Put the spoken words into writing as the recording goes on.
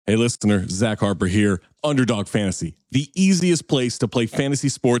Hey, listener, Zach Harper here. Underdog Fantasy, the easiest place to play fantasy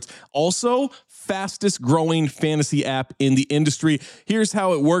sports. Also, fastest growing fantasy app in the industry. Here's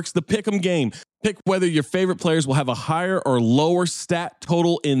how it works. The Pick'em game. Pick whether your favorite players will have a higher or lower stat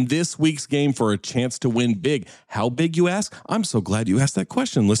total in this week's game for a chance to win big. How big, you ask? I'm so glad you asked that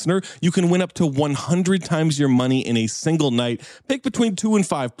question, listener. You can win up to 100 times your money in a single night. Pick between 2 and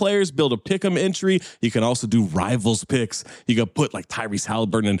 5 players, build a Pick'em entry. You can also do rivals picks. You can put like Tyrese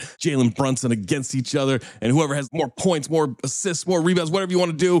Halliburton and Jalen Brunson against each other, and whoever has more points, more assists, more rebounds, whatever you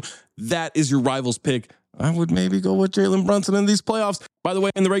want to do, that is your rivals pick. I would maybe go with Jalen Brunson in these playoffs. By the way,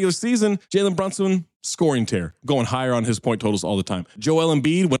 in the regular season, Jalen Brunson, scoring tear, going higher on his point totals all the time. Joel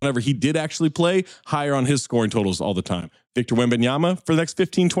Embiid, whenever he did actually play, higher on his scoring totals all the time. Victor Wembanyama, for the next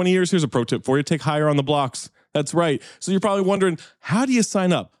 15, 20 years, here's a pro tip for you. Take higher on the blocks. That's right. So you're probably wondering, how do you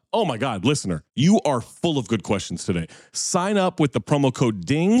sign up? Oh my God, listener, you are full of good questions today. Sign up with the promo code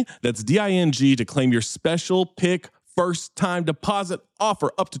DING, that's D-I-N-G, to claim your special pick first time deposit offer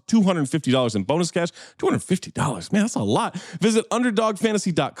up to $250 in bonus cash. $250, man, that's a lot. Visit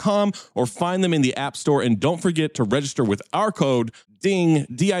underdogfantasy.com or find them in the App Store. And don't forget to register with our code DING,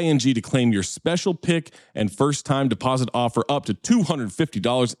 D-I-N-G, to claim your special pick and first time deposit offer up to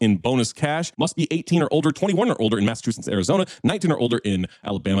 $250 in bonus cash. Must be 18 or older, 21 or older in Massachusetts, Arizona, 19 or older in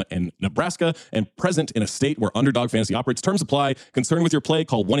Alabama and Nebraska, and present in a state where Underdog Fantasy operates. Terms apply. Concerned with your play,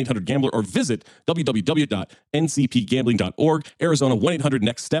 call 1-800-GAMBLER or visit www.ncpgambling.org. Arizona,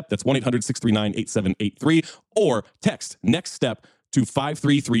 1-800-NEXT-STEP. That's 1-800-639-8783. Or text NEXT STEP to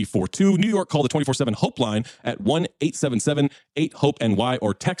 53342. New York, call the 24/7 Hope line at 1-877-8-HOPE-NY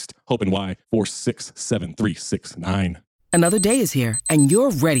or text HOPE-NY 467-369. Another day is here, and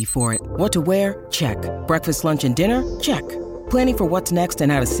you're ready for it. What to wear? Check. Breakfast, lunch, and dinner? Check. Planning for what's next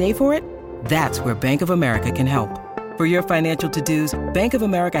and how to save for it? That's where Bank of America can help. For your financial to-dos, Bank of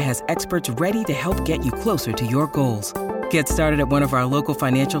America has experts ready to help get you closer to your goals. Get started at one of our local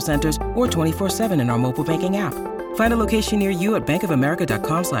financial centers or 24/7 in our mobile banking app. Find a location near you at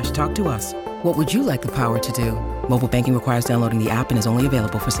bankofamerica.com/talktous. What would you like the power to do? Mobile banking requires downloading the app and is only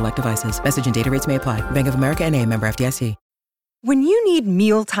available for select devices. Message and data rates may apply. Bank of America NA, member FDIC. When you need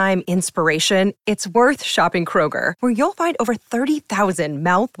mealtime inspiration, it's worth shopping Kroger, where you'll find over 30,000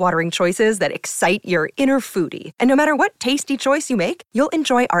 mouth-watering choices that excite your inner foodie. And no matter what tasty choice you make, you'll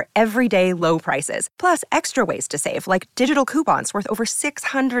enjoy our everyday low prices, plus extra ways to save, like digital coupons worth over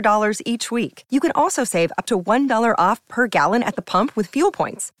 $600 each week. You can also save up to $1 off per gallon at the pump with fuel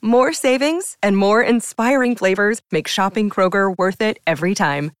points. More savings and more inspiring flavors make shopping Kroger worth it every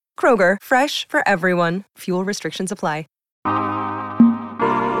time. Kroger, fresh for everyone. Fuel restrictions apply.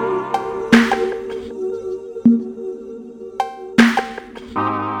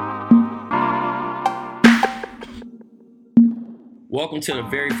 Welcome to the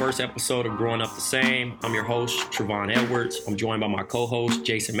very first episode of Growing Up the Same. I'm your host, Trevon Edwards. I'm joined by my co-host,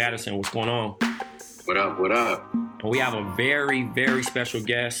 Jason Madison. What's going on? What up, what up? And we have a very, very special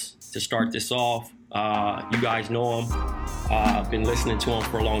guest to start this off. You guys know him. I've been listening to him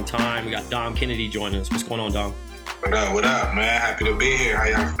for a long time. We got Dom Kennedy joining us. What's going on, Dom? What up, man? Happy to be here. How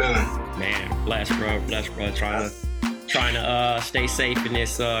y'all feeling? Man, blessed, bro. Trying to stay safe in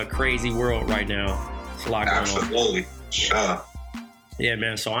this crazy world right now. It's a lot going on. Absolutely. Sure. Yeah,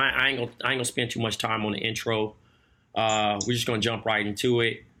 man. So I ain't gonna spend too much time on the intro. We're just gonna jump right into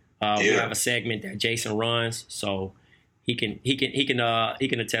it. We have a segment that Jason runs, so he can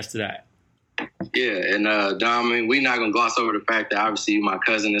attest to that. Yeah, and Dom, we're not gonna gloss over the fact that obviously you're my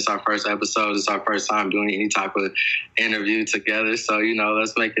cousin. It's our first episode. It's our first time doing any type of interview together. So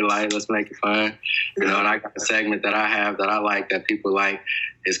let's make it light. Let's make it fun. And I got a segment that I have that I like that people like.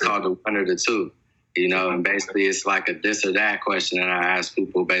 It's called the one or the two. And basically it's like a this or that question that I ask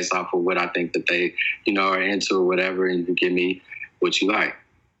people based off of what I think that they, are into or whatever, and you can give me what you like.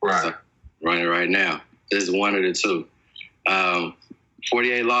 Right. So, running right now. This is one or the two.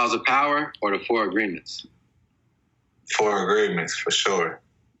 48 Laws of Power or the 4 Agreements? 4 Agreements, for sure.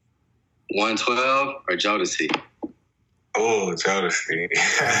 112 or Jodeci? Oh, Jodeci.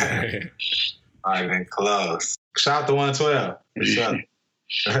 Not even close. Shout out to 112. For sure.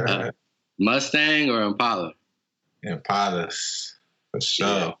 Mustang or Impala? Impalas, for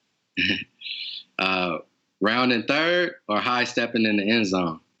sure. Yeah. Rounding third or high stepping in the end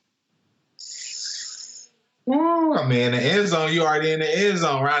zone? Ooh, I mean, in the end zone, you already in the end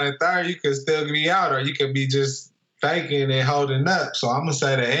zone. Rounding third, you could still be out, or you could be just faking and holding up. So I'm going to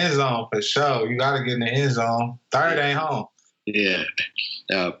say the end zone for sure. You got to get in the end zone. Third ain't home. Yeah.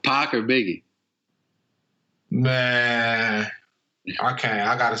 Pac or Biggie? Man, I can't.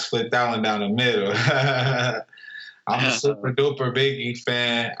 I got to split that one down the middle. I I'm a super duper Biggie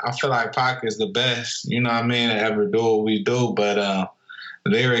fan. I feel like Pac is the best, you know what I mean, to ever do what we do. But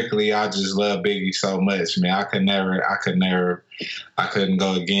lyrically, I just love Biggie so much, man. I couldn't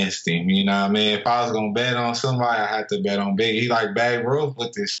go against him. You know what I mean? If I was gonna bet on somebody, I had to bet on Biggie. He like Babe Ruth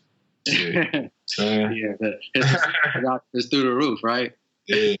with this shit. Yeah, it's through the roof, right?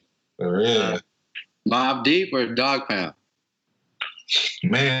 Yeah, for real. Mobb Deep or Dog Pound?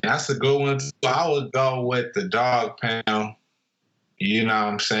 Man, that's a good one. I would go with the Dog Pound. You know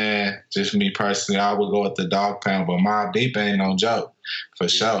what I'm saying? Just me personally, I would go with the Dog Pound, but Mobb Deep ain't no joke, for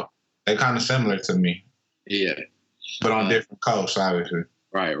sure. They're kind of similar to me. Yeah. But on different coasts, obviously.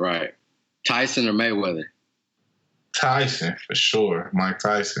 Right. Tyson or Mayweather? Tyson, for sure. Mike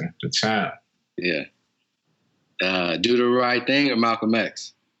Tyson, the champ. Yeah. Do the Right Thing or Malcolm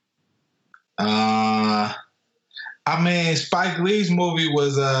X? I mean, Spike Lee's movie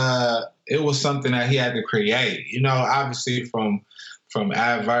was it was something that he had to create. You know, obviously from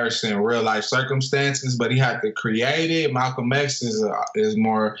adverse and real life circumstances, but he had to create it. Malcolm X is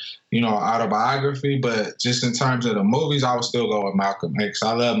more, you know, autobiography, but just in terms of the movies, I would still go with Malcolm X.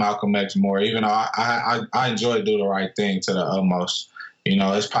 I love Malcolm X more, even though I enjoy Do the Right Thing to the utmost. You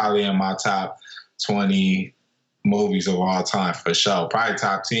know, it's probably in my top 20 movies of all time for sure. Probably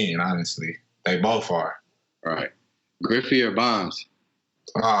top 10, honestly. They both are. Right. Griffey or Bonds?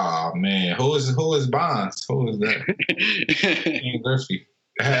 Oh man, who is Bonds? Who is that? Ian Griffey.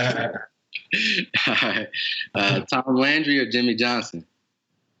 Tom Landry or Jimmy Johnson?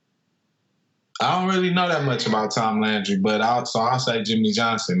 I don't really know that much about Tom Landry, but I'll say Jimmy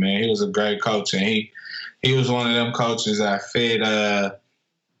Johnson. Man, he was a great coach, and he was one of them coaches that fit.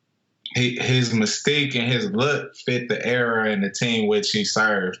 His mystique and his look fit the era and the team which he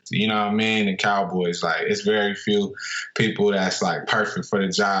served. You know what I mean? The Cowboys, like, it's very few people that's like perfect for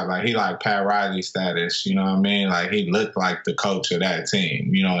the job. Like, he like Pat Riley status. You know what I mean? Like, he looked like the coach of that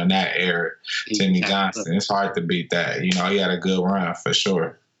team. You know, in that era, Jimmy Johnson. It's hard to beat that. You know, he had a good run for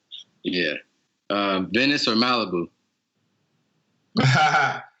sure. Yeah. Venice or Malibu?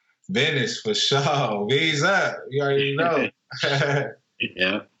 Venice for sure. V's up. You already know.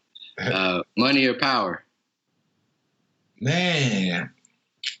 Yeah. Money or power? Man,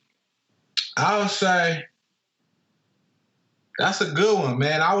 I would say that's a good one,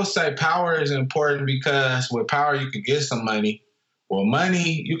 man. I would say power is important because with power you could get some money. With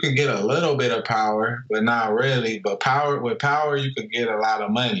money, you could get a little bit of power, but not really. But with power, you could get a lot of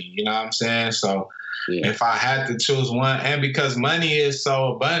money. You know what I'm saying? So if I had to choose one, and because money is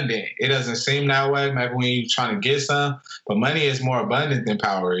so abundant, it doesn't seem that way. Maybe when you're trying to get some, but money is more abundant than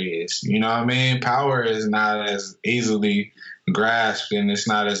power is. You know what I mean? Power is not as easily grasped and it's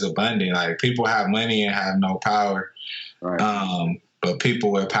not as abundant. Like, people have money and have no power. Right. But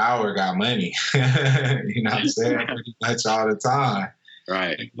people with power got money. You know what I'm saying? Pretty much all the time.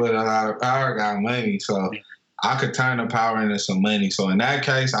 Right. But a lot of power got money. So I could turn the power into some money. So in that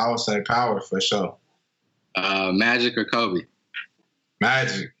case, I would say power for sure. Magic or Kobe?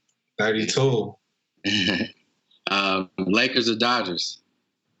 Magic. 32. Lakers or Dodgers?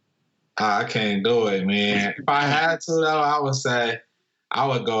 I can't do it, man. If I had to, though, I would say I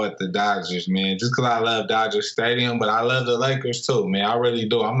would go with the Dodgers, man, just because I love Dodger Stadium, but I love the Lakers too, man. I really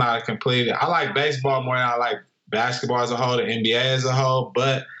do. I'm not a complete. I like baseball more than I like basketball as a whole, the NBA as a whole,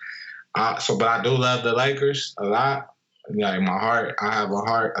 but I do love the Lakers a lot. Like, my heart, I have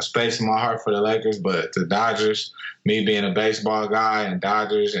a space in my heart for the Lakers, but the Dodgers, me being a baseball guy and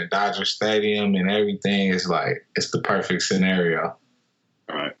Dodger Stadium and everything is like, it's the perfect scenario.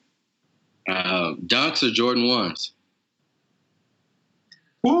 All right. Dunks or Jordan 1s?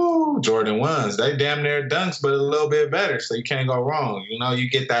 Woo, Jordan 1s. They damn near dunks, but a little bit better, so you can't go wrong. You know, you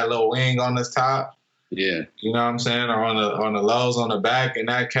get that little wing on the top. Yeah. You know what I'm saying? Or on the lows on the back in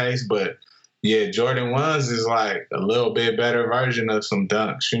that case. But, yeah, Jordan 1s is like a little bit better version of some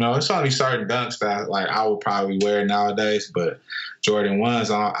dunks. You know, it's only certain dunks that like I would probably wear nowadays, but Jordan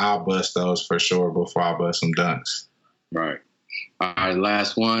 1s, I'll bust those for sure before I bust some dunks. Right. All right,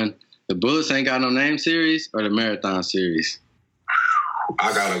 last one. The Bullets Ain't Got No Name series or the Marathon series?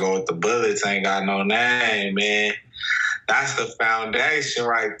 I gotta go with the Bullets Ain't Got No Name, man. That's the foundation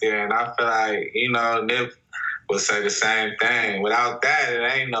right there. And I feel like, you know, Nip would say the same thing. Without that, it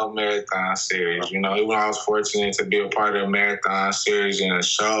ain't no Marathon series. You know, even though I was fortunate to be a part of the Marathon series and the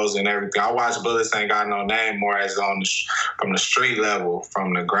shows and everything, I watch Bullets Ain't Got No Name more as from the street level,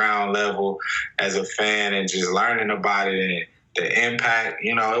 from the ground level as a fan and just learning about it and the impact.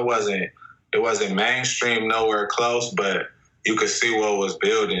 You know, it wasn't mainstream, nowhere close, but you could see what was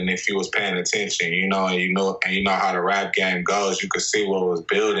building if you was paying attention, you know, and you know how the rap game goes. You could see what was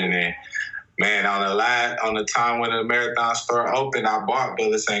building, and Man, on the time when the Marathon store opened, I bought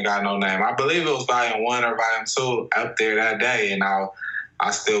Bullets Ain't Got No Name. I believe it was volume 1 or volume 2 up there that day, and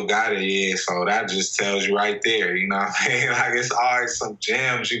I still got it, yeah. So that just tells you right there, you know what I mean? Like, it's always some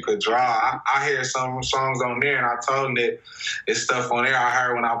gems you could draw. I hear some songs on there, and I told them that it's stuff on there I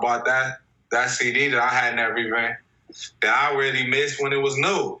heard when I bought that CD that I had never even, that I really missed when it was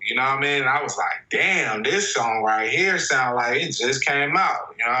new. You know what I mean? And I was like, damn, this song right here sound like it just came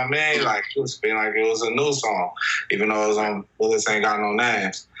out. You know what I mean? Like, it was feeling like it was a new song, even though it was on Bullets Ain't Got No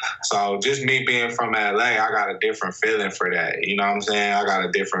Names. So just me being from LA, I got a different feeling for that. You know what I'm saying? I got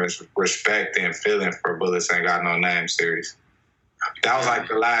a different respect and feeling for Bullets Ain't Got No Name series. That was like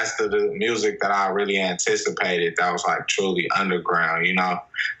the last of the music that I really anticipated that was like truly underground, you know,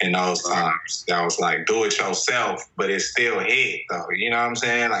 in those times. That was like do it yourself, but it still hit though. You know what I'm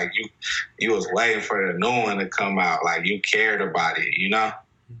saying? Like you was waiting for the new one to come out. Like you cared about it, you know?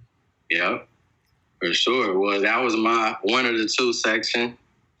 Yep, for sure. Well, that was my one of the two segment.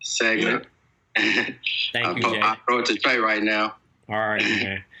 Thank you, Jay. I'll throw it to Trey right now. All right,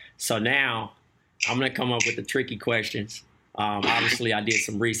 man. So now I'm going to come up with the tricky questions. Obviously, I did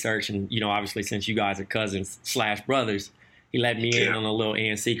some research, and, you know, obviously, since you guys are cousins / brothers, he let me in on a little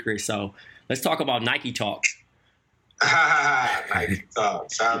end secret. So let's talk about Nike Talk. Nike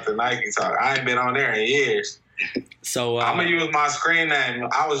Talk. Shout out to Nike Talk. I ain't been on there in years. So I'm going to use my screen name.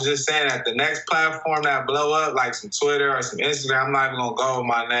 I was just saying that the next platform that blow up, like some Twitter or some Instagram, I'm not even going to go with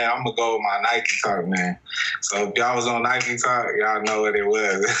my name. I'm going to go with my Nike Talk name. So if y'all was on Nike Talk, y'all know what it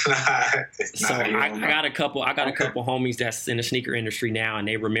was. I got a couple homies that's in the sneaker industry now, and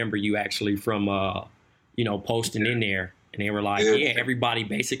they remember you actually from, you know, posting in there. And they were like, yeah, everybody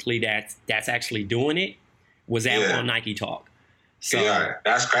basically that's actually doing it was on Nike Talk. So, yeah,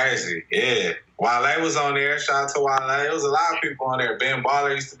 that's crazy. Yeah. Wale was on there. Shout out to Wale. There was a lot of people on there. Ben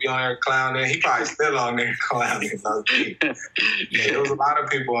Baller used to be on there clowning. He probably still on there clowning. There was a lot of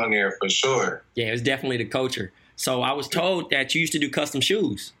people on there for sure. Yeah, it was definitely the culture. So I was told that you used to do custom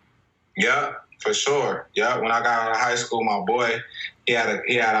shoes. Yeah, for sure. Yeah, when I got out of high school, my boy, he had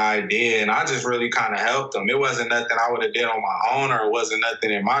an idea, and I just really kind of helped him. It wasn't nothing I would have did on my own, or it wasn't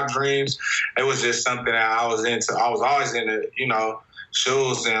nothing in my dreams. It was just something that I was into. I was always into, you know,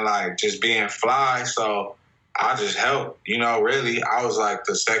 shoes and like just being fly. So I just helped, you know, really. I was like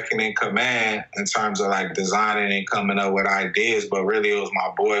the second in command in terms of like designing and coming up with ideas. But really it was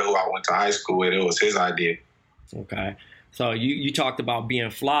my boy who I went to high school with. It was his idea. Okay. So you talked about being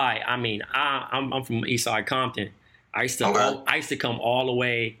fly. I mean, I'm from Eastside Compton. I used to come all the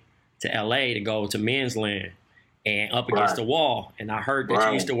way to LA to go to Men's Land and Up Against the Wall. And I heard that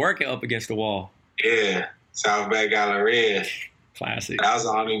you used to work at Up Against the Wall. Yeah. South Bay Galleria. Classic. That was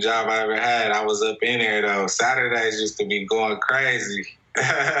the only job I ever had. I was up in there though. Saturdays used to be going crazy.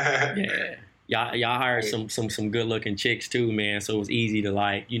 Yeah. Y'all hired some good looking chicks too, man. So it was easy to,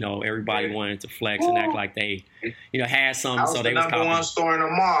 like, you know, everybody wanted to flex and act like they, you know, had something. So they was the number one store in the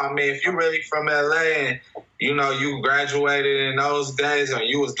mall. I mean, if you're really from LA and, you know, you graduated in those days or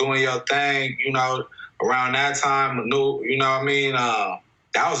you was doing your thing, you know, around that time, you know what I mean?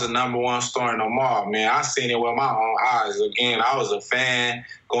 That was the number one store in the mall, man. I seen it with my own eyes. Again, I was a fan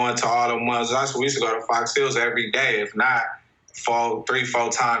going to all the ones. We used to go to Fox Hills every day, if not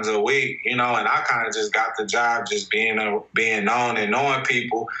 3-4 times a week, you know, and I kind of just got the job just being known and knowing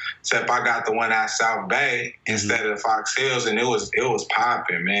people, except I got the one at South Bay instead of Fox Hills, and it was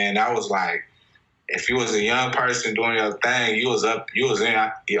popping, man. That was like, if you was a young person doing your thing, you was in.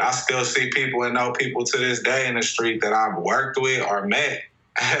 I still see people and know people to this day in the street that I've worked with or met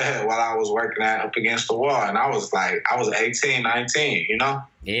while I was working at Up Against the Wall. And I was 18, 19, you know?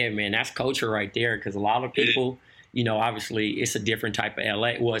 Yeah, man, that's culture right there, because a lot of people, you know, obviously it's a different type of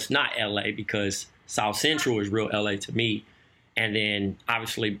LA. Well, it's not LA because South Central is real LA to me. And then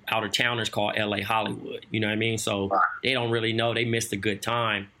obviously out of towners call LA Hollywood, you know what I mean? So they don't really know. They missed a good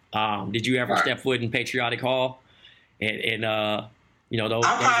time. Did you ever step foot in Patriotic Hall and you know, those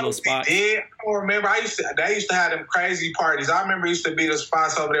little spots? I don't remember. They used to have them crazy parties. I remember it used to be the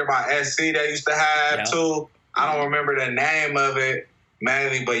spots over there by SC they used to have too. I don't remember the name of it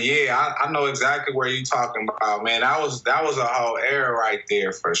mainly, but yeah, I know exactly where you're talking about, man. That was a whole era right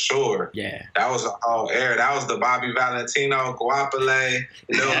there for sure. Yeah. That was a whole era. That was the Bobby Valentino, Guapale,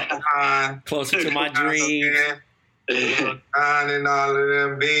 Lil Con. Closer to My Dreams. Lil Con and all of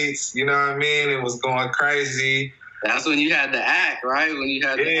them beats, you know what I mean? It was going crazy. That's when you had to act, right? When you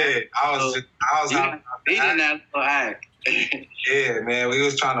had to act. I was out beating that little act. Yeah, man, we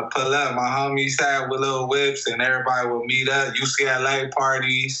was trying to pull up. My homies had with little whips, and everybody would meet up. UCLA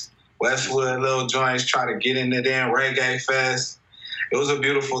parties, Westwood little joints, try to get into them Reggae Fest. it was a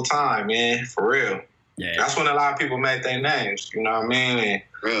beautiful time, man, for real. Yeah. That's when a lot of people made their names, you know what I mean? And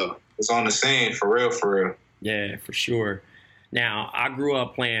Real. it's on the scene, for real, for real. Yeah, for sure. Now, I grew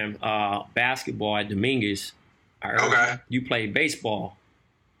up playing basketball at Dominguez. I heard you played baseball.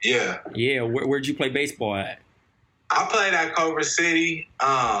 Yeah. Yeah, where'd you play baseball at? I played at Culver City,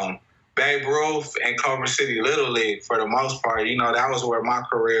 Babe Ruth, and Culver City Little League for the most part. You know, that was where my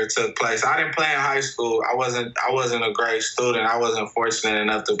career took place. I didn't play in high school. I wasn't a great student. I wasn't fortunate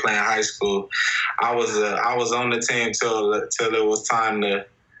enough to play in high school. I was on the team till it was time to,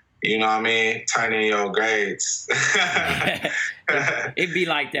 you know what I mean, turn in your grades. It'd be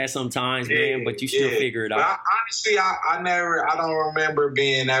like that sometimes, man, but you still figure it out. Honestly, I don't remember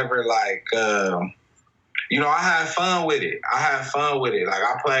being ever like, you know, I had fun with it. Like,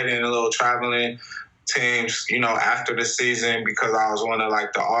 I played in a little traveling teams, you know, after the season because I was one of,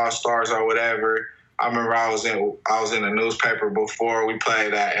 like, the All-Stars or whatever. I remember I was in the newspaper before. We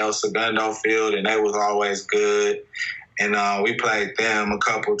played at El Segundo Field, and they was always good. And we played them a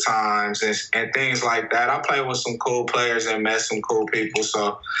couple times and things like that. I played with some cool players and met some cool people.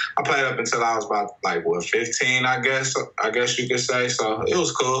 So I played up until I was about 15, I guess you could say. So it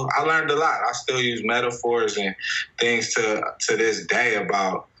was cool. I learned a lot. I still use metaphors and things to this day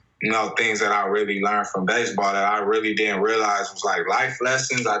about, you know, things that I really learned from baseball that I really didn't realize was like life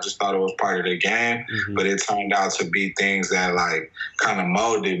lessons. I just thought it was part of the game, but it turned out to be things that like kind of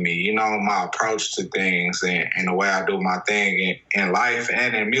molded me, you know, my approach to things and the way I do my thing in life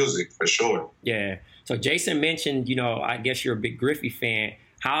and in music for sure. Yeah. So Jason mentioned, you know, I guess you're a big Griffey fan.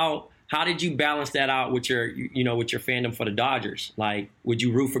 How did you balance that out with your fandom for the Dodgers? Like, would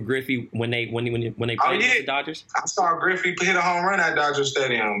you root for Griffey when they played against the Dodgers? I saw Griffey hit a home run at Dodger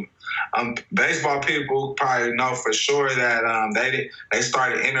Stadium. Baseball people probably know for sure that they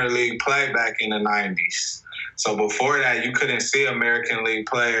started interleague play back in the 90s. So before that, you couldn't see American League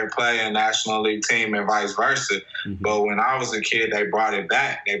player play a National League team and vice versa. But when I was a kid, they brought it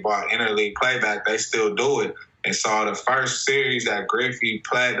back. They brought interleague play back. They still do it. And so the first series that Griffey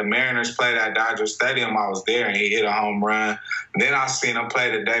played, the Mariners played at Dodger Stadium, I was there, and he hit a home run. And then I seen him play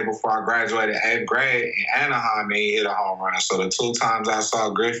the day before I graduated 8th grade in Anaheim, and he hit a home run. So the 2 times I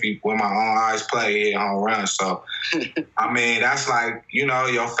saw Griffey with my own eyes play, he hit a home run. So, I mean, that's like, you know,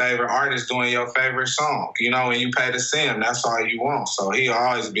 your favorite artist doing your favorite song. You know, when you pay to see him, that's all you want. So he'll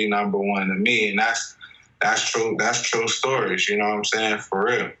always be number one to me, and that's true. That's true stories, you know what I'm saying? For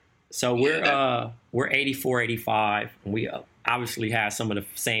real. So we're 84, 85, and we obviously had some of the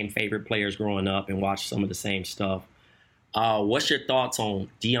same favorite players growing up and watched some of the same stuff. What's your thoughts on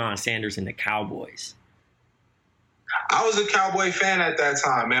Deion Sanders and the Cowboys? I was a Cowboy fan at that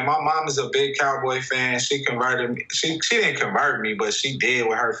time, man. My mom is a big Cowboy fan. She converted me. She didn't convert me, but she did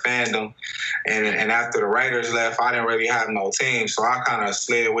with her fandom. And after the Raiders left, I didn't really have no team. So I kind of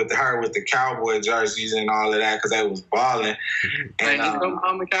slid with her with the Cowboy jerseys and all of that because they was balling. And your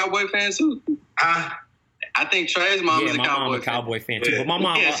mom a Cowboy fan too? Huh? I think Trey's mom is a Cowboy fan too. But my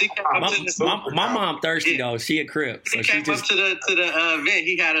mom, my mom thirsty though. She a Crip. So she came up to the event.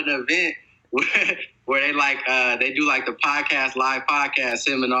 He had an event where they they do like the live podcast,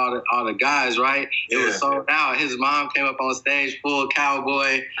 him and all the guys, right? It was sold out. His mom came up on stage, full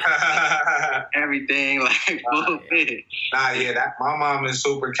Cowboy, everything, like full fit. My mom is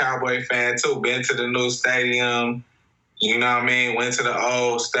super Cowboy fan too. Been to the new stadium, you know what I mean? Went to the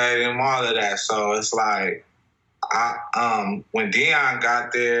old stadium, all of that. So it's like, when Deion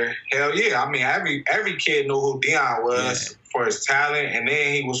got there, hell yeah. I mean, every kid knew who Deion was for his talent, and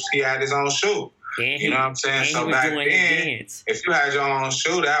then he had his own shoe. You know what I'm saying? So back then, if you had your own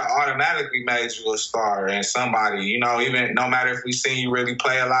shoe, that automatically made you a star and somebody, you know, even no matter if we seen you really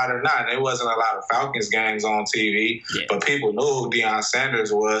play a lot or not. There wasn't a lot of Falcons games on TV, but people knew who Deion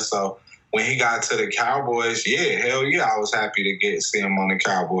Sanders was. So when he got to the Cowboys, hell yeah, I was happy to see him on the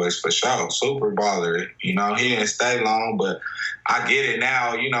Cowboys for sure. Super baller. You know, he didn't stay long, but I get it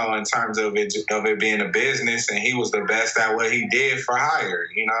now, you know, in terms of it being a business, and he was the best at what he did for hire,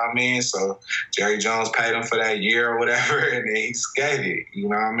 you know what I mean? So Jerry Jones paid him for that year or whatever, and then he skated, you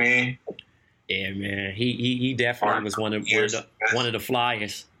know what I mean? Yeah, man, he definitely was one of the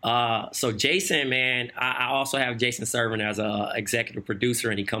flyers. So Jason, man, I also have Jason serving as a executive producer,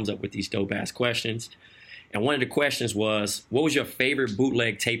 and he comes up with these dope ass questions. And one of the questions was, what was your favorite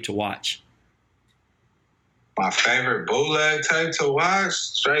bootleg tape to watch? My favorite bootleg tape to watch?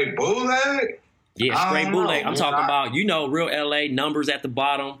 Straight bootleg? Yeah, straight bootleg. I'm talking about, you know, real LA, numbers at the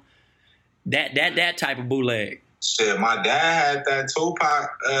bottom. That type of bootleg. Shit, my dad had that Tupac,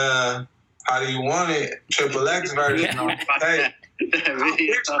 How Do You Want It? Triple X version on tape. I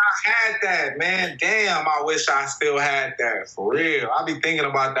wish I had that, man. Damn, I wish I still had that, for real. I be thinking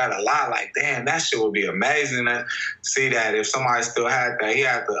about that a lot. Like, damn, that shit would be amazing to see that if somebody still had that. He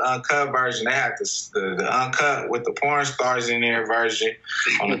had the uncut version. They had the uncut with the porn stars in there version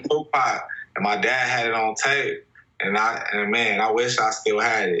on the Tupac. And my dad had it on tape. And man, I wish I still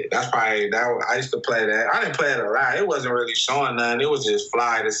had it. That's probably that. I used to play that. I didn't play it a lot. It wasn't really showing nothing. It was just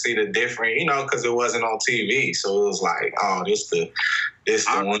fly to see the different, because it wasn't on TV. So it was like, oh, this the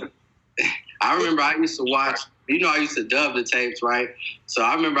one. I remember I used to watch. I used to dub the tapes, right? So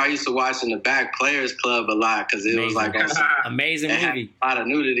I remember I used to watch in the back Players Club a lot because it was like amazing movie. A lot of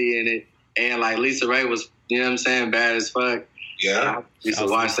nudity in it, and like Lisa Ray was, bad as fuck. Yeah. I used to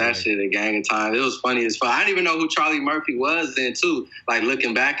watch that shit a gang of times. It was funny as fuck. I didn't even know who Charlie Murphy was then, too. Like,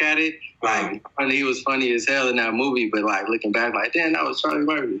 looking back at it, he was funny as hell in that movie, but, like, looking back, like, damn, that was Charlie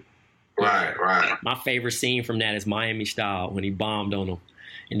Murphy. Right. My favorite scene from that is Miami Style when he bombed on him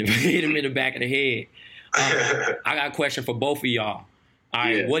and hit him in the back of the head. I got a question for both of y'all. All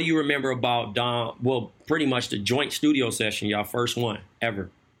right, What do you remember about pretty much the joint studio session, y'all first one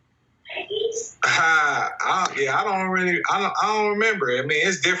ever? I don't remember. I mean,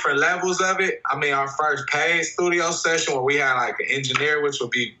 it's different levels of it. I mean, our first paid studio session where we had like an engineer, which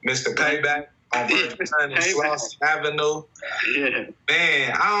would be Mr. Payback on Sloss Avenue. Yeah.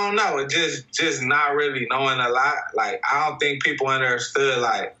 Man, I don't know. It just not really knowing a lot. Like, I don't think people understood.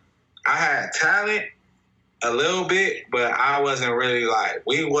 Like, I had talent a little bit, but I wasn't really like,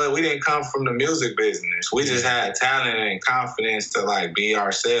 we didn't come from the music business. We just had talent and confidence to like be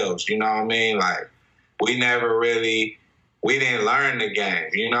ourselves. You know what I mean? Like, we didn't learn the game,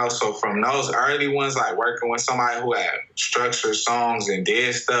 So from those early ones, like working with somebody who had structured songs and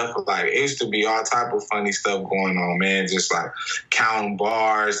did stuff, like it used to be all type of funny stuff going on, man. Just like counting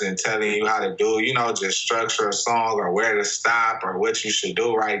bars and telling you how to do, just structure a song or where to stop or what you should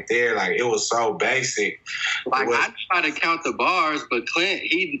do right there. Like it was so basic. Like I tried to count the bars, but Clint,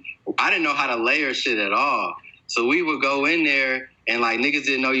 I didn't know how to layer shit at all. So we would go in there and like niggas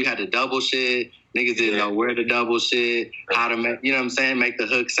didn't know you had to double shit. Niggas didn't know where to double shit, how to make, make the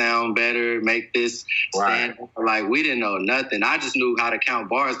hook sound better, make this stand. Like, we didn't know nothing. I just knew how to count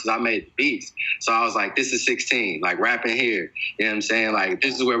bars because I made the beats. So I was like, this is 16, like rapping here. You know what I'm saying? Like,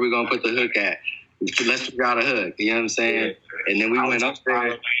 this is where we're going to put the hook at. Let's figure out a hook. You know what I'm saying? And then we went up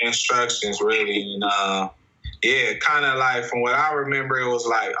there. Instructions, really, Yeah, kind of like from what I remember, it was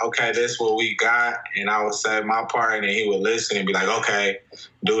like, okay, this is what we got. And I would say my part, and then he would listen and be like, okay,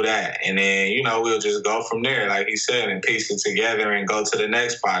 do that. And then, we'll just go from there, like he said, and piece it together and go to the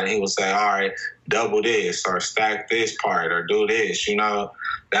next spot. And he would say, all right, double this or stack this part or do this,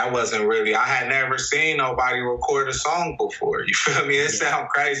 That wasn't really, I had never seen nobody record a song before. You feel me? It sounds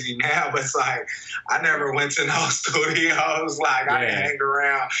crazy now, but it's like, I never went to no studios. Like, I didn't hang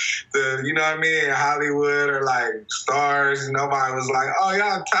around Hollywood or like stars. Nobody was like, oh,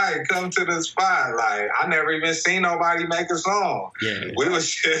 y'all tight, come to the spot. Like, I never even seen nobody make a song. Yeah. We was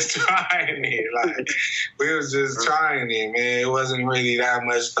just trying it. Like, we was just trying it, man. It wasn't really that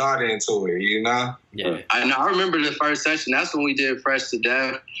much thought into it, Yeah. I remember the first session. That's when we did Fresh to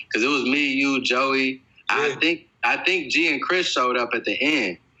Death. Because it was me, you, Joey. Yeah. I think G and Chris showed up at the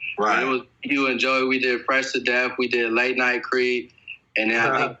end. Right. And it was you and Joey. We did Fresh to Death. We did Late Night Creep. And then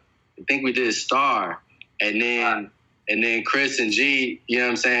I think we did Star. And then Chris and G,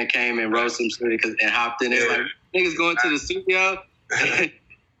 came and wrote some shit and hopped in there. Like, niggas going to the studio.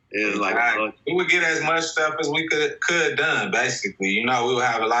 It was like, we would get as much stuff as we could done, basically. We would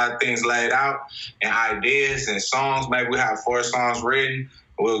have a lot of things laid out and ideas and songs. Maybe we have 4 songs written.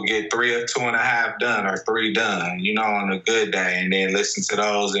 We'll get 3 or 2.5 done or 3 done, on a good day, and then listen to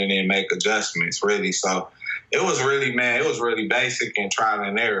those and then make adjustments, really. So it was really basic and trial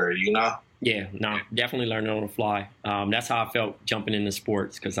and error, Yeah, no, definitely learning on the fly. That's how I felt jumping into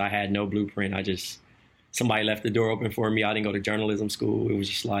sports because I had no blueprint. Somebody left the door open for me. I didn't go to journalism school. It was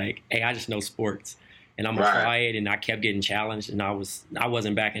just like, hey, I just know sports and I'm gonna try it. And I kept getting challenged and I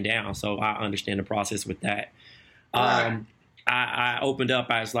wasn't backing down. So I understand the process with that. I opened up.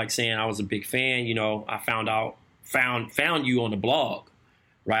 I was like saying I was a big fan. I found you on the blog,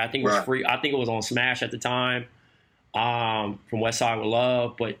 right? I think it was free. I think it was on Smash at the time, from West Side with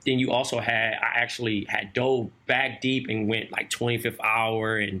Love. But then you also I actually had dove back deep and went like 25th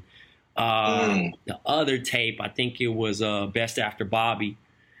Hour and the other tape. I think it was Best After Bobby.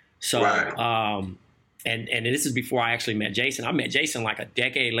 So and this is before I actually met Jason. I met Jason like a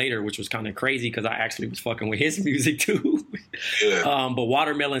decade later, which was kind of crazy because I actually was fucking with his music too. But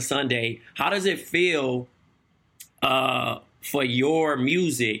Watermelon Sunday, how does it feel for your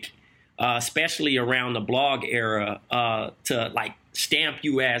music especially around the blog era, to like stamp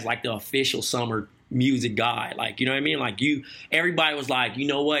you as like the official summer music guy. Like, you know what I mean? Like everybody was like, you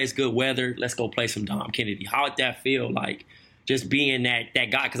know what? It's good weather. Let's go play some Dom Kennedy. How would that feel? Like just being that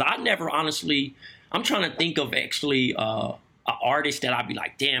guy? Cause I never honestly, I'm trying to think of actually, an artist that I'd be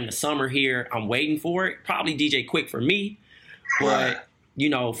like, damn, the summer here, I'm waiting for it. Probably DJ Quick for me. But, you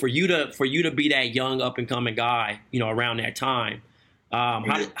know, for you to be that young up and coming guy, you know, around that time, how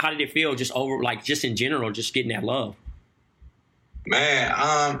did it feel just just in general, just getting that love?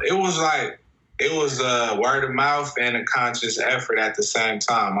 Man, it was word of mouth and a conscious effort at the same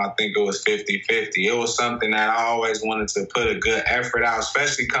time. I think it was 50-50. It was something that I always wanted to put a good effort out,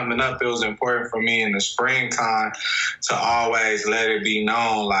 especially coming up. It was important for me in the springtime to always let it be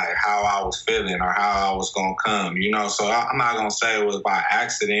known, like, how I was feeling or how I was going to come, you know? So I'm not going to say it was by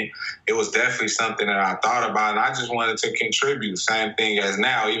accident. It was definitely something that I thought about, and I just wanted to contribute. Same thing as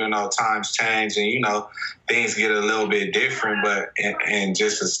now, even though times change and, you know, things get a little bit different, but and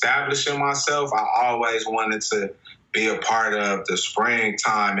just establishing myself, I always wanted to be a part of the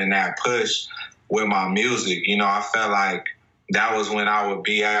springtime and that push with my music. You know, I felt like that was when I would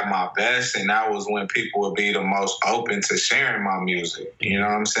be at my best, and that was when people would be the most open to sharing my music. You know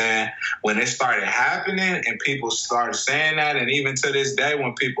what I'm saying? When it started happening and people started saying that, and even to this day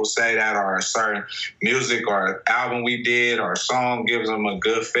when people say that, or a certain music or album we did or a song gives them a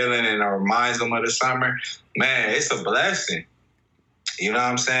good feeling and it reminds them of the summer, man, it's a blessing. You know what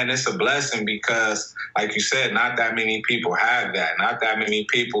I'm saying? It's a blessing because, like you said, not that many people have that. Not that many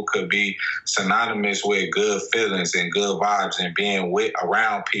people could be synonymous with good feelings and good vibes and being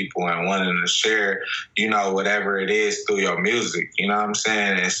around people and wanting to share, you know, whatever it is through your music. You know what I'm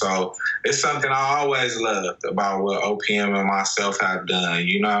saying? And so it's something I always loved about what OPM and myself have done.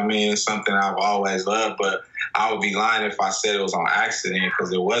 You know what I mean? It's something I've always loved, but I would be lying if I said it was on accident,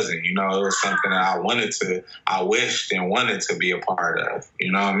 because it wasn't. You know, it was something that I wished and wanted to be a part of.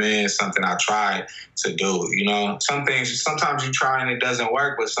 You know what I mean? It's something I tried to do. You know, some things, sometimes you try and it doesn't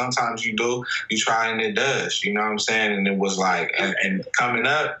work, but sometimes you do, you try and it does. You know what I'm saying? And it was like, and coming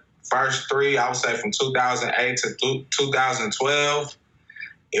up, first three, I would say from 2008 to 2012,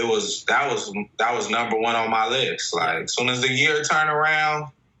 that was number one on my list. Like, as soon as the year turned around,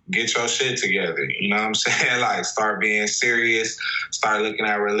 get your shit together. You know what I'm saying? Like, start being serious, start looking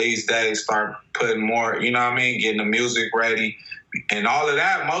at release dates, start putting more, you know what I mean? Getting the music ready. And all of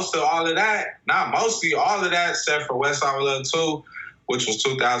that, all of that, except for Westside Love 2, which was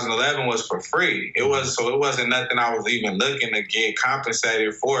 2011, was for free. It wasn't nothing I was even looking to get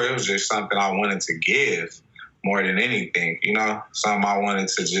compensated for. It was just something I wanted to give more than anything, you know? Something I wanted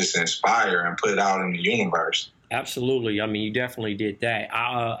to just inspire and put out in the universe. Absolutely. I mean, you definitely did that.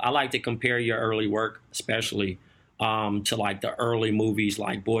 I like to compare your early work, especially to like the early movies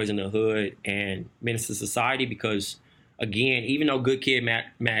like Boys in the Hood and Menace to Society, because, again, even though Good Kid,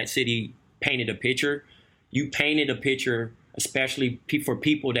 Mad City painted a picture, you painted a picture, especially for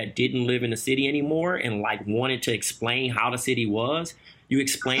people that didn't live in the city anymore and like wanted to explain how the city was. You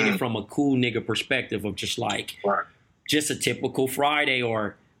explained it from a cool nigga perspective of just like, just a typical Friday,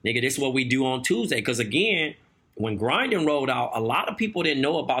 or nigga, this is what we do on Tuesday. Because again, when Grinding rolled out, a lot of people didn't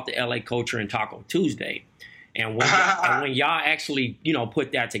know about the LA culture and Taco Tuesday. And when y'all actually, you know,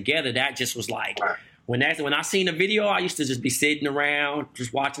 put that together, that just was like, when I seen the video, I used to just be sitting around,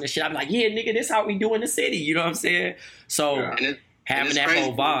 just watching the shit. I'd be like, yeah, nigga, this how we do in the city. You know what I'm saying? So having that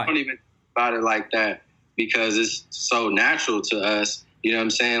whole vibe. I don't even think about it like that because it's so natural to us. You know what I'm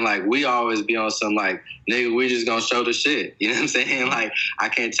saying? Like, we always be on some, like, nigga, we just gonna show the shit. You know what I'm saying? Like, I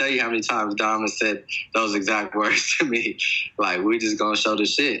can't tell you how many times Dom has said those exact words to me. Like, we just gonna show the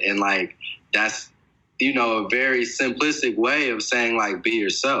shit. And, like, that's, you know, a very simplistic way of saying, like, be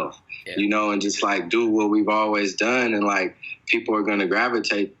yourself, you know, and just, like, do what we've always done. And, like, people are gonna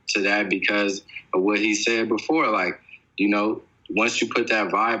gravitate to that because of what he said before. Like, you know, once you put that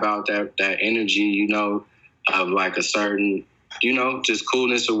vibe out, that energy, you know, of, like, a certain, you know, just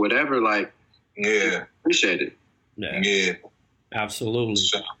coolness or whatever, like, appreciate it. Yeah. Absolutely.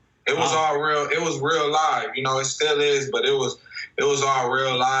 It was all real. It was real live. You know, it still is, but it was all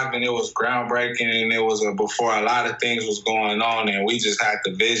real live, and it was groundbreaking, and it was before a lot of things was going on, and we just had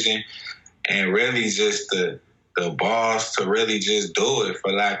the vision and really just the balls to really just do it,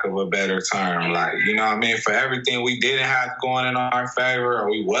 for lack of a better term. Like, you know what I mean? For everything we didn't have going in our favor,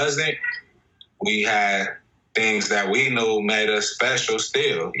 or we wasn't, we had things that we knew made us special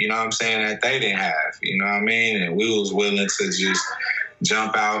still, you know what I'm saying, that they didn't have, you know what I mean? And we was willing to just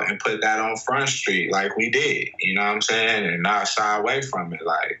jump out and put that on Front Street like we did, you know what I'm saying, and not shy away from it.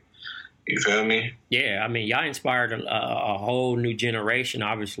 Like, you feel me? Yeah, I mean, y'all inspired a whole new generation,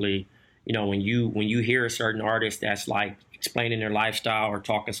 obviously, you know, when you hear a certain artist that's like explaining their lifestyle or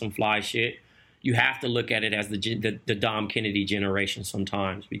talking some fly shit, you have to look at it as the Dom Kennedy generation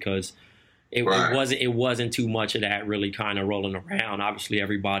sometimes, because it wasn't too much of that really kind of rolling around. Obviously,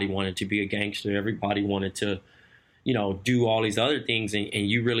 everybody wanted to be a gangster. Everybody wanted to, you know, do all these other things, and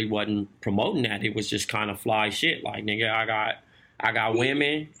you really wasn't promoting that. It was just kind of fly shit. Like, nigga, I got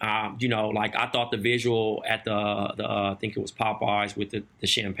women. You know, like I thought the visual at the I think it was Popeyes with the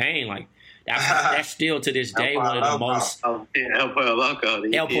champagne, like that's still to this day one of the most. El Pollo Loco.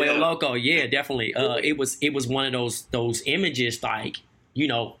 El Pollo Loco, yeah, definitely. It was one of those images, like, you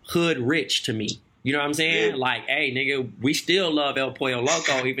know, hood rich to me. You know what I'm saying? Yeah. Like, hey, nigga, we still love El Pollo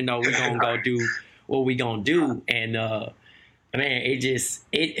Loco, even though we gonna go do what we gonna do. And man, it just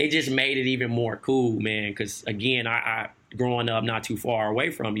made it even more cool, man. Because again, I growing up not too far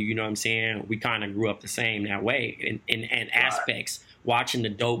away from you, you know what I'm saying? We kind of grew up the same that way in aspects. Watching the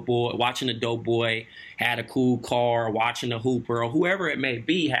dope boy had a cool car, watching the Hooper or whoever it may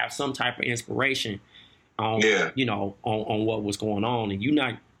be have some type of inspiration on, you know, on what was going on. And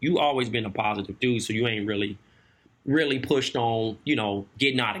you always been a positive dude, so you ain't really pushed on, you know,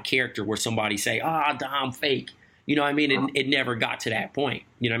 getting out of character where somebody say, Dom fake. You know what I mean? It never got to that point.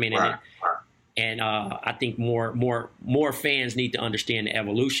 You know what I mean? And I think more fans need to understand the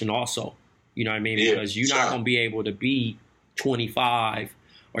evolution also. You know what I mean? Because you're not going to be able to be 25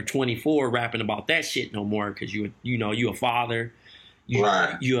 or 24 rapping about that shit no more, because you a father. You're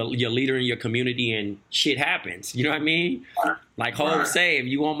a leader in your community, and shit happens. You know what I mean? Like Hov say, if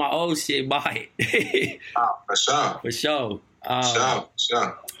you want my old shit, buy it. For sure.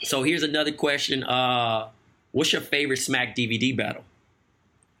 So here's another question. What's your favorite Smack DVD battle?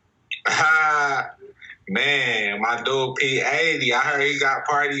 Man, my dude P80, I heard he got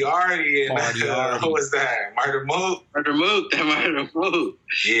Party Artie and who was that? Murder Mook.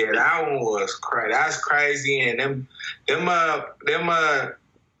 Yeah, that one was crazy. That's crazy. And them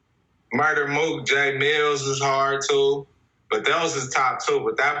Murder Mook, Jay Mills was hard too. But those is top two.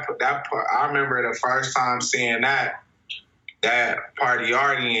 But that I remember the first time seeing that Party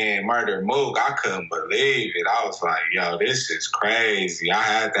Artie and Murder Mook, I couldn't believe it. I was like, yo, this is crazy. I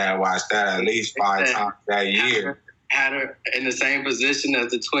had to watch that at least 5 times that year. Had her in the same position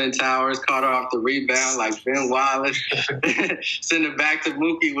as the Twin Towers, caught her off the rebound like Ben Wallace. Send it back to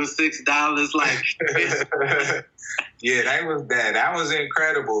Mookie with $6. Like, yeah, that was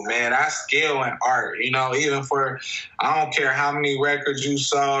incredible, man. That's skill and art. You know, even for, I don't care how many records you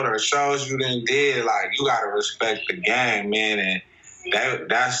sold or shows you done did, like, you got to respect the game, man. And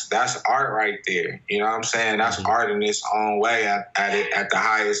that's art right there. You know what I'm saying? That's art in its own way at the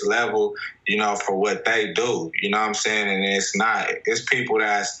highest level, you know, for what they do. You know what I'm saying? And it's people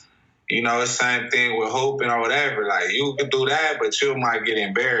that's, you know, it's the same thing with hooping or whatever. Like, you could do that, but you might get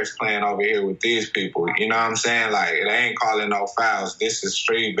embarrassed playing over here with these people. You know what I'm saying? Like, they ain't calling no fouls. This is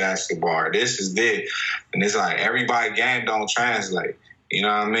street basketball. This is this. And it's like, everybody game don't translate. You know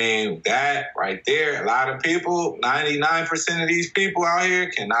what I mean? That right there, a lot of people, 99% of these people out here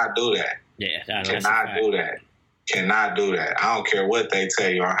cannot do that. Yeah, Cannot do that. I don't care what they tell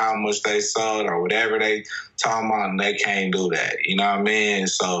you or how much they sold or whatever they talking about, they can't do that. You know what I mean?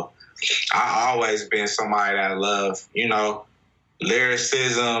 So I always been somebody that love, you know,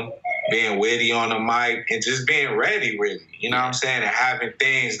 lyricism, being witty on the mic, and just being ready, really. You know what I'm saying? And having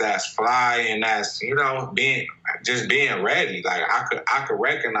things that's fly and that's, you know, being ready. Like, I could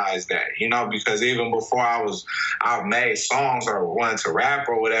recognize that, you know, because even before I made songs or wanted to rap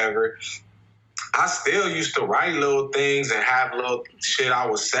or whatever, I still used to write little things and have little shit I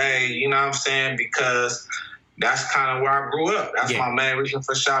would say, you know what I'm saying? Because that's kind of where I grew up. That's my main reason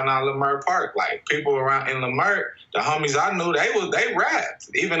for shouting out Leimert Park. Like, people around in Leimert, the homies I knew, they rapped.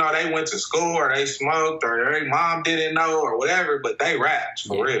 Even though they went to school or they smoked or their mom didn't know or whatever, but they rapped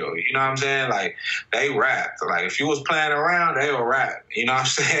for real. You know what I'm saying? Like, they rapped. Like, if you was playing around, they would rap. You know what I'm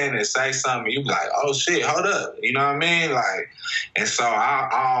saying? And say something, you be like, oh shit, hold up. You know what I mean? Like, and so I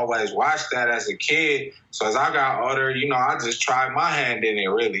always watched that as a kid. So as I got older, you know, I just tried my hand in it,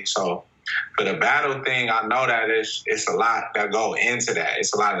 really. So for the battle thing, I know that it's a lot that go into that.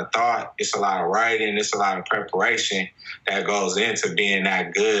 It's a lot of thought. It's a lot of writing. It's a lot of preparation that goes into being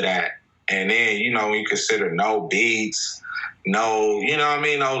that good at. And then, you know, when you consider no beats, no, you know what I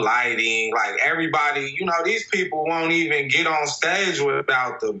mean, no lighting. Like, everybody, you know, these people won't even get on stage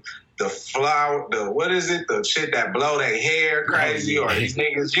without the the flower, what is it? The shit that blow their hair crazy, or these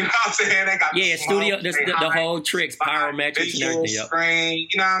niggas, you know what I'm saying? They got studio, the whole tricks, pyrometrics and everything. Screen,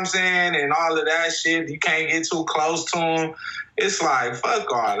 you know what I'm saying? And all of that shit. You can't get too close to them. It's like,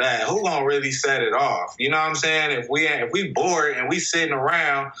 fuck all that. Who gonna really set it off? You know what I'm saying? If we bored and we sitting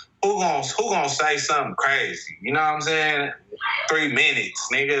around, who gonna say something crazy? You know what I'm saying? 3 minutes,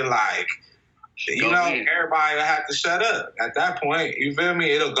 nigga, like, you know, everybody will have to shut up at that point. You feel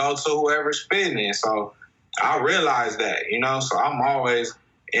me? It'll go to whoever's spitting it. So I realize that, you know, so I'm always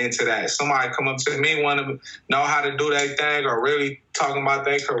into that. Somebody come up to me, want to know how to do that thing, or really talking about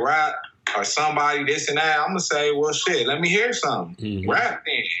they could rap, or somebody this and that, I'm going to say, well, shit, let me hear something. Mm-hmm. Rap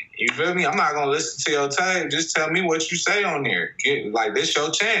then. You feel me? I'm not going to listen to your tape. Just tell me what you say on there. This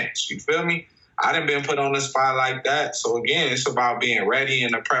your chance. You feel me? I done been put on the spot like that. So, again, it's about being ready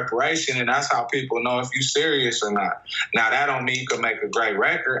in the preparation, and that's how people know if you serious or not. Now, that don't mean you can make a great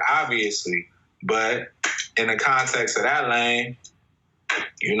record, obviously, but in the context of that lane,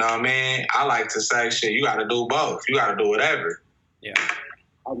 you know what I mean? I like to say, shit, you got to do both. You got to do whatever. Yeah.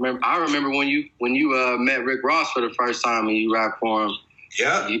 I remember when you met Rick Ross for the first time and you rapped for him.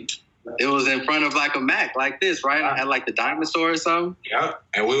 Yeah. It was in front of like a Mac like this, right? I had like the Diamond Store or something. Yep.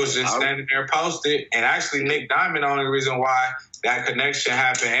 And we was just standing there posted. And actually, Nick Diamond, the only reason why that connection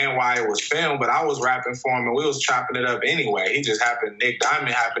happened and why it was filmed, but I was rapping for him and we was chopping it up anyway. Nick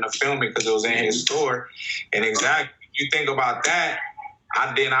Diamond happened to film it because it was in his store. And exactly, you think about that,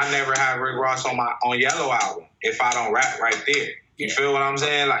 I never had Rick Ross on Yellow album if I don't rap right there. You feel what I'm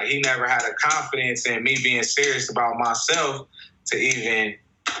saying? Like, he never had a confidence in me being serious about myself to even,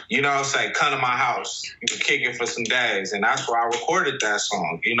 you know, say, come to my house, you can kick it for some days. And that's where I recorded that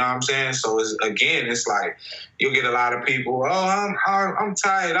song. You know what I'm saying? So, it's like, you'll get a lot of people, I'm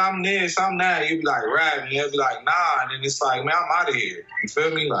tired, I'm this, I'm that. You'll be like, rap, and they'll be like, nah. And then it's like, man, I'm out of here. You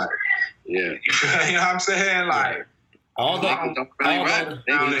feel me? Like, yeah. You know what I'm saying? Like, and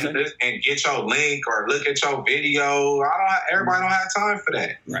get your link or look at your video. Everybody don't have time for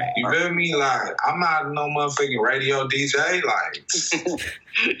that. Right. You feel me? Like, I'm not no motherfucking radio DJ. Like,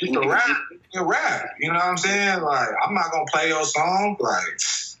 you can rap. You know what I'm saying? Like, I'm not gonna play your song. Like,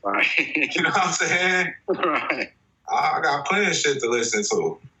 right. You know what I'm saying? Right. I got plenty of shit to listen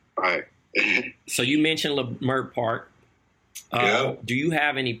to. Right. So you mentioned Leimert Park. Yeah. Do you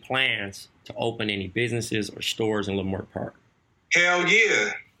have any plans to open any businesses or stores in Leimert Park? Hell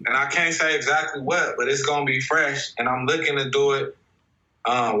yeah. And I can't say exactly what, but it's going to be fresh. And I'm looking to do it.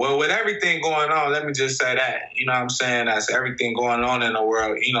 Well, with everything going on, let me just say that. You know what I'm saying? That's everything going on in the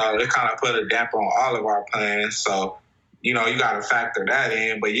world. You know, it kind of put a damper on all of our plans. So, you know, you got to factor that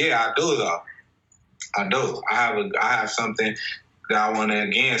in. But yeah, I do, though. I do. I have something that I want to,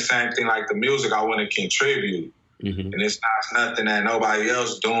 again, same thing like the music, I want to contribute. Mm-hmm. And it's not nothing that nobody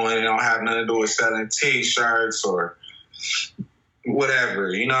else doing. It don't have nothing to do with selling T-shirts or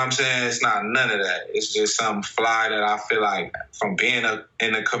whatever. You know what I'm saying? It's not none of that. It's just something fly that I feel like from being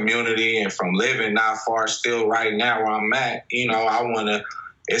in the community and from living not far still right now where I'm at, you know,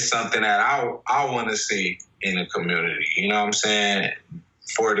 it's something that I want to see in the community. You know what I'm saying?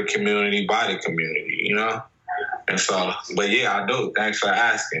 For the community, by the community, you know? And so, but yeah, I do. Thanks for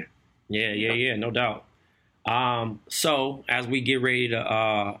asking. Yeah, no doubt. So as we get ready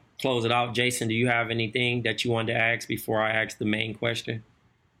to close it out, Jason, do you have anything that you wanted to ask before I ask the main question?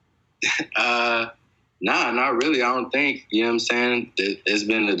 Nah, not really. I don't think, you know what I'm saying? It's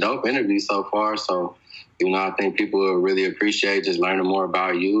been a dope interview so far. So, you know, I think people will really appreciate just learning more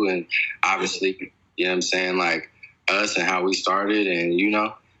about you and obviously, you know what I'm saying, like us and how we started. And, you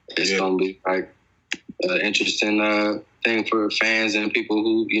know, it's going to be like an interesting thing for fans and people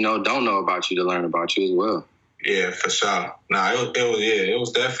who, you know, don't know about you to learn about you as well. Yeah, for sure. It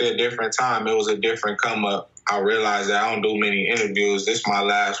was definitely a different time. It was a different come up. I realized that I don't do many interviews. This is my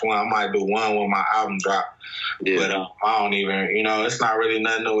last one. I might do one when my album drop. Yeah. But I don't even, you know, it's not really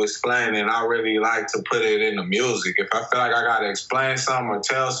nothing to explain. And I really like to put it in the music. If I feel like I got to explain something or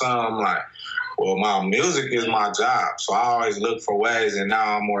tell something, I'm like, well, my music is my job. So I always look for ways. And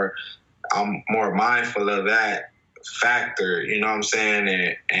now I'm more mindful of that factor, you know what I'm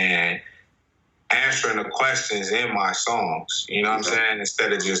saying? And answering the questions in my songs, you know what I'm saying?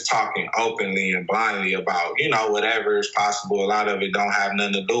 Instead of just talking openly and blindly about, you know, whatever is possible. A lot of it don't have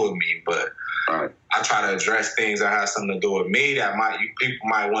nothing to do with me, but I try to address things that have something to do with me that people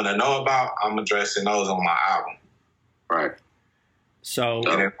might want to know about. I'm addressing those on my album. Right. So,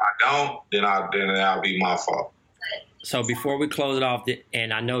 and if I don't, then that'll be my fault. So before we close it off,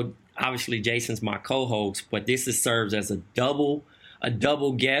 and I know obviously Jason's my co-host, but this serves as a double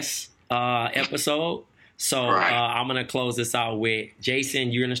guest episode. So I'm going to close this out with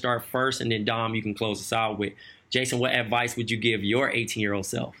Jason. You're going to start first, and then Dom, you can close this out with. Jason, what advice would you give your 18-year-old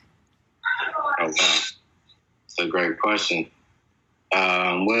self? Oh, wow. That's a great question.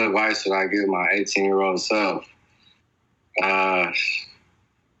 What advice would I give my 18-year-old self?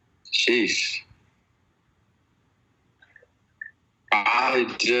 Sheesh. Probably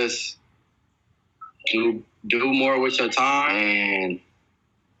just do more with your time and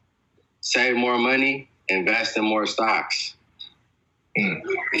save more money, invest in more stocks.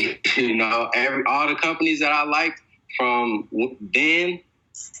 You know, all the companies that I liked from then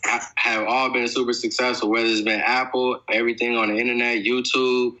have all been super successful, whether it's been Apple, everything on the internet,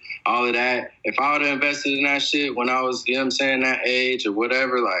 YouTube, all of that. If I would have invested in that shit when I was, you know what I'm saying, that age or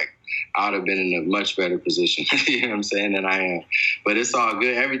whatever, like, I would have been in a much better position, you know what I'm saying, than I am. But it's all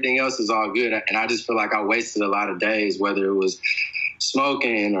good. Everything else is all good. And I just feel like I wasted a lot of days, whether it was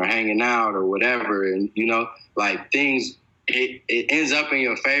smoking or hanging out or whatever. And, you know, like things, it ends up in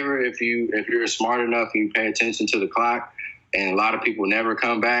your favor if you're smart enough and you pay attention to the clock. And a lot of people never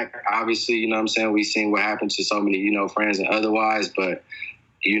come back. Obviously, you know what I'm saying, we've seen what happened to so many, you know, friends and otherwise. But,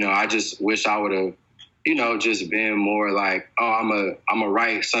 you know, I just wish I would have, you know, just been more like, oh, I'm a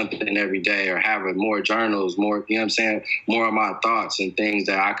write something every day or have more journals, more, you know what I'm saying, more of my thoughts and things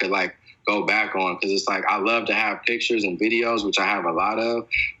that I could like go back on. Because it's like I love to have pictures and videos, which I have a lot of,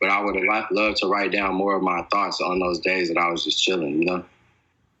 but I would have loved to write down more of my thoughts on those days that I was just chilling, you know?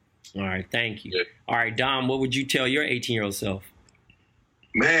 All right, thank you. All right, Dom, what would you tell your 18-year-old self?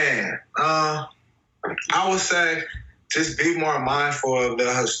 Man, I would say just be more mindful of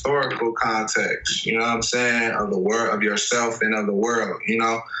the historical context, you know what I'm saying, of the world, of yourself and of the world, you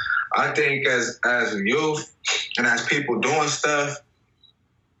know. I think as a youth and as people doing stuff,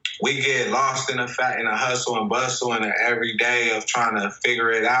 we get lost in the hustle and bustle and the everyday of trying to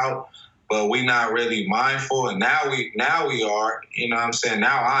figure it out. But we not really mindful, and now we are, you know what I'm saying?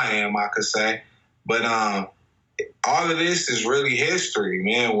 Now I am, I could say. But all of this is really history,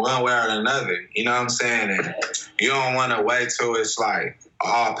 man, one way or another, you know what I'm saying? And you don't want to wait till it's like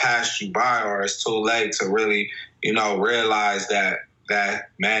all passed you by or it's too late to really, you know, realize that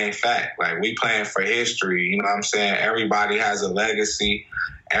main fact. Like, we playing for history, you know what I'm saying? Everybody has a legacy.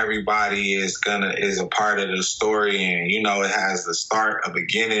 Everybody is a part of the story, and, you know, it has the start, a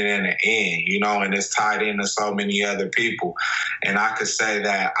beginning, and an end, you know, and it's tied into so many other people. And I could say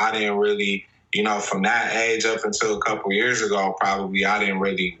that I didn't really, you know, from that age up until a couple years ago, probably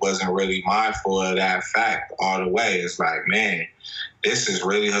wasn't really mindful of that fact all the way. It's like, man, this is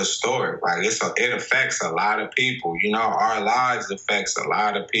really historic. Like, it affects a lot of people. You know, our lives affects a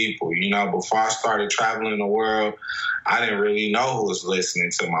lot of people. You know, before I started traveling the world, I didn't really know who was listening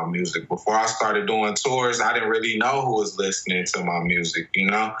to my music. Before I started doing tours, I didn't really know who was listening to my music, you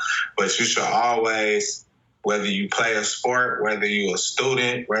know? But you should always, whether you play a sport, whether you're a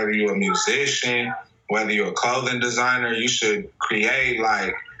student, whether you're a musician, whether you're a clothing designer, you should create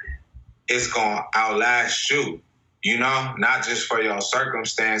like it's going to outlast you. You know, not just for your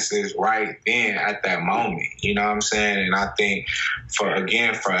circumstances right then at that moment. You know what I'm saying? And I think for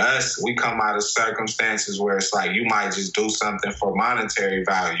us, we come out of circumstances where it's like you might just do something for monetary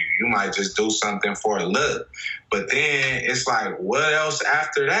value. You might just do something for a look. But then it's like, what else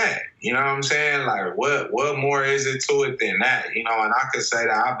after that? You know what I'm saying? Like, what more is it to it than that? You know, and I could say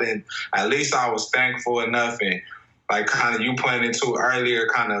that at least I was thankful enough, and like kind of you pointed to earlier,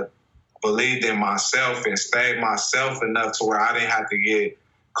 kind of believed in myself and stayed myself enough to where I didn't have to get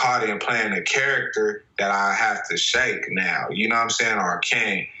caught in playing a character that I have to shake now. You know what I'm saying? Or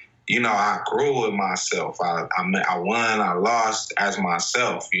can't. You know, I grew with myself. I won, I lost as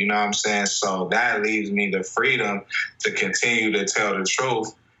myself. You know what I'm saying? So that leaves me the freedom to continue to tell the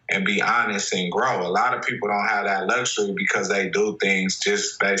truth and be honest and grow. A lot of people don't have that luxury because they do things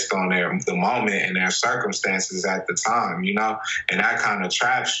just based on the moment and their circumstances at the time, you know? And that kind of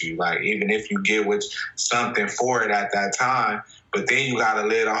traps you. Like, even if you get with something for it at that time, but then you got to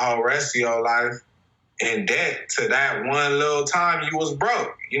live the whole rest of your life in debt to that one little time you was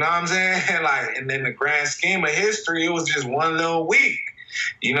broke. You know what I'm saying? Like, and in the grand scheme of history, it was just one little week.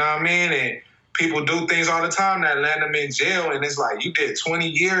 You know what I mean? And people do things all the time that land them in jail, and it's like, you did 20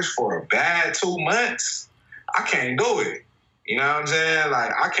 years for a bad 2 months? I can't do it. You know what I'm saying?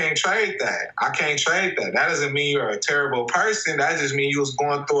 Like, I can't trade that. That doesn't mean you're a terrible person. That just means you was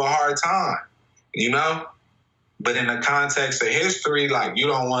going through a hard time, you know? But in the context of history, like, you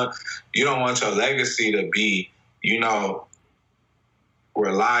don't want your legacy to be, you know,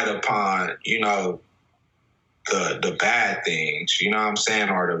 relied upon, you know, the bad things, you know what I'm saying,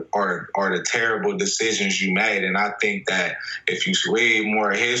 or the terrible decisions you made. And I think that if you read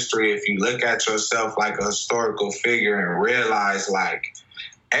more history, if you look at yourself like a historical figure and realize like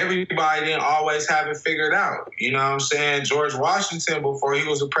everybody didn't always have it figured out. You know what I'm saying? George Washington, before he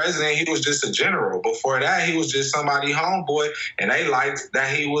was a president, he was just a general. Before that, he was just somebody's homeboy, and they liked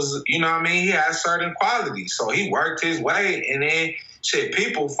that he was, you know what I mean? He had certain qualities. So he worked his way, and then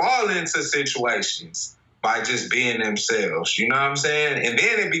people fall into situations by just being themselves. You know what I'm saying? And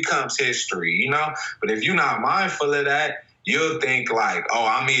then it becomes history, you know? But if you're not mindful of that, you'll think like, oh,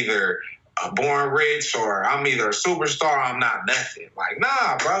 I'm either born rich or I'm either a superstar or I'm not nothing. Like,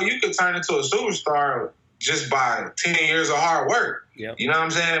 nah, bro, you could turn into a superstar just by 10 years of hard work. Yep. You know what I'm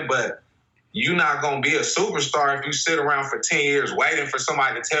saying? But you're not going to be a superstar if you sit around for 10 years waiting for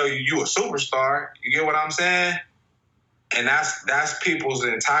somebody to tell you a superstar. You get what I'm saying? And that's people's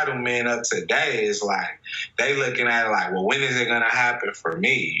entitlement of today is like, they looking at it like, well, when is it going to happen for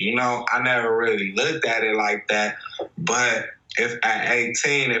me? You know, I never really looked at it like that. But if at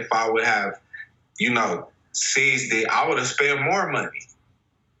 18, if I would have, you know, seized it, I would have spent more money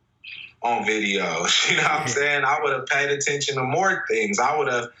on videos. You know what I'm saying? I would have paid attention to more things. I would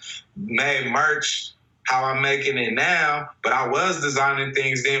have made merch how I'm making it now. But I was designing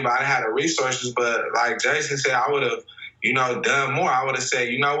things then, but I had the resources. But like Jason said, I would have, you know, done more. I would have said,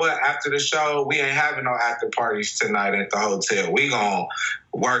 you know what, after the show, we ain't having no after parties tonight at the hotel. We gonna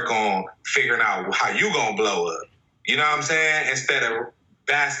work on figuring out how you gonna blow up. You know what I'm saying? Instead of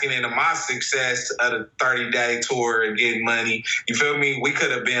basking in my success of the 30-day tour and getting money, you feel me? We could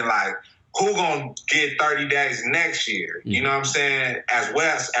have been like, who gonna get 30 days next year? You know what I'm saying? As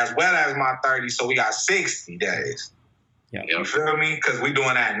well as my 30, so we got 60 days. Yeah. You feel me? Because we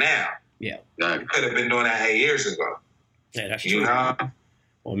doing that now. Yeah. We could have been doing that 8 years ago. Yeah, that's true. You know?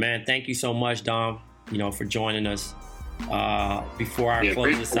 Well, man, thank you so much, Dom, you know, for joining us. Before I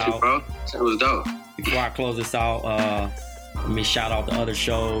close this out, bro. It was dope. Before I close this out, let me shout out the other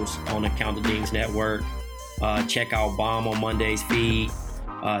shows on the Count the Dings Network. Check out Bomb on Monday's feed.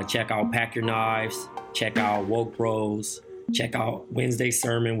 Check out Pack Your Knives. Check out Woke Bros. Check out Wednesday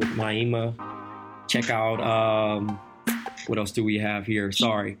Sermon with Maima. Check out, what else do we have here?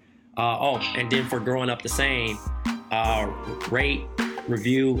 Sorry. And then for Growing Up the Same, rate,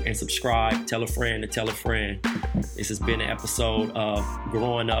 review, and subscribe. Tell a friend to tell a friend. This has been an episode of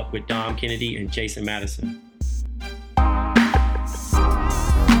Growing Up with Dom Kennedy and Jason Madison.